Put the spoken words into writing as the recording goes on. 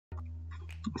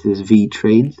This is V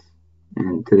Trades,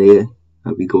 and today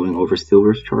I'll be going over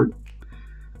silver's chart.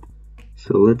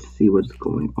 So let's see what's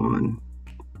going on.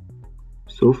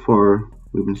 So far,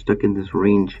 we've been stuck in this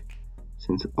range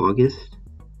since August.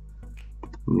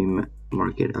 Let me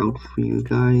mark it out for you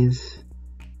guys.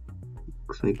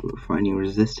 Looks like we're finding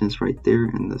resistance right there,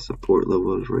 and the support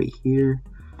level is right here.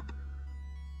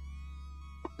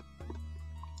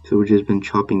 So we've just been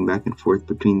chopping back and forth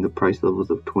between the price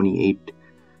levels of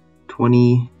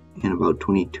 28.20 and about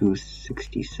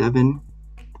 22.67.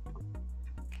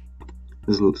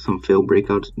 There's some failed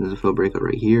breakouts. There's a failed breakout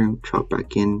right here. Chopped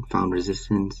back in, found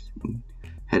resistance,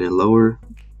 headed lower,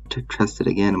 tested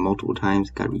again multiple times,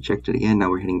 got rejected again. Now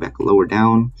we're hitting back lower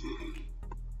down.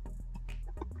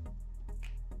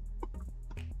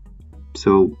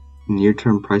 So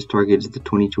near-term price target is the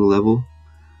 22 level.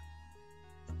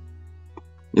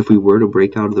 If we were to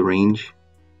break out of the range,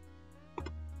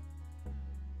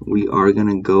 we are going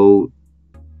to go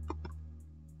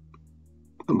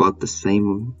about the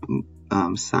same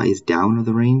size down of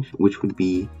the range, which would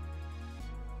be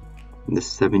the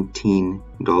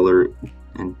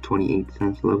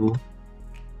 $17.28 level.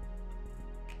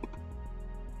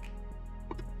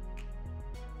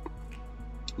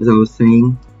 As I was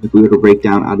saying, if we were to break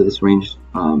down out of this range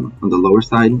on the lower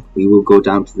side, we will go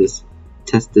down to this,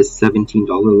 test this $17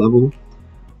 level.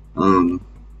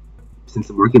 Since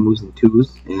the market moves in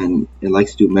twos and it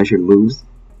likes to do measured moves,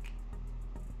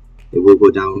 it will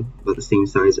go down about the same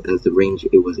size as the range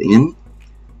it was in.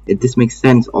 This makes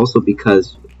sense also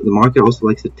because the market also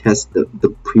likes to test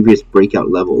the previous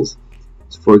breakout levels.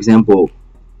 So for example,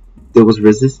 there was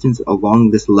resistance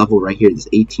along this level right here, this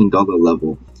 $18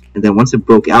 level, and then once it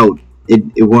broke out,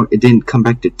 it didn't come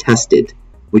back to test it,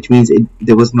 which means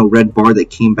there was no red bar that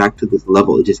came back to this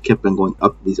level. It just kept on going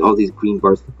up. All these green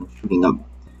bars kept on shooting up.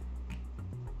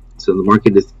 So the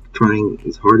market is trying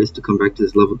its hardest to come back to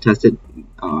this level, test it.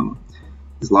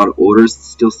 There's a lot of orders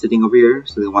still sitting over here,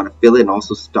 so they want to fill it and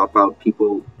also stop out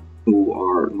people who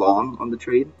are long on the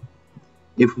trade.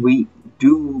 If we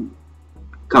do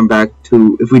come back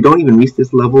to, if we don't even reach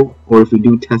this level, or if we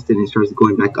do test it and it starts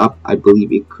going back up, I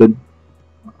believe it could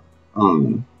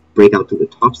break out to the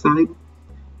top side.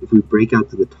 If we break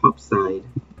out to the top side,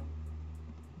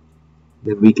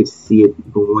 then we could see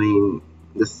it going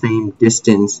the same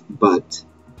distance but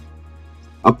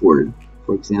upward,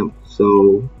 for example.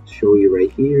 So show you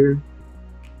right here,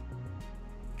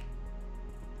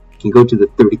 you can go to the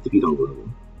 $33 level.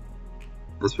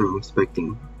 That's what I'm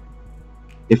expecting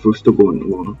if we're still going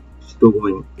long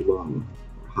or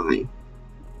high.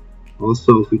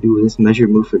 Also, if we do this measured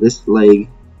move for this leg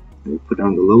and we put it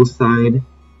on the low side,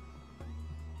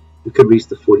 we could reach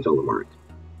the $40 mark.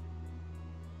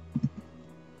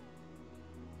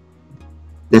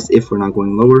 That's if we're not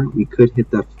going lower. We could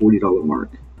hit that $40 mark.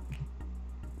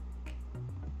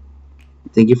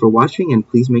 Thank you for watching, and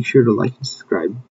please make sure to like and subscribe.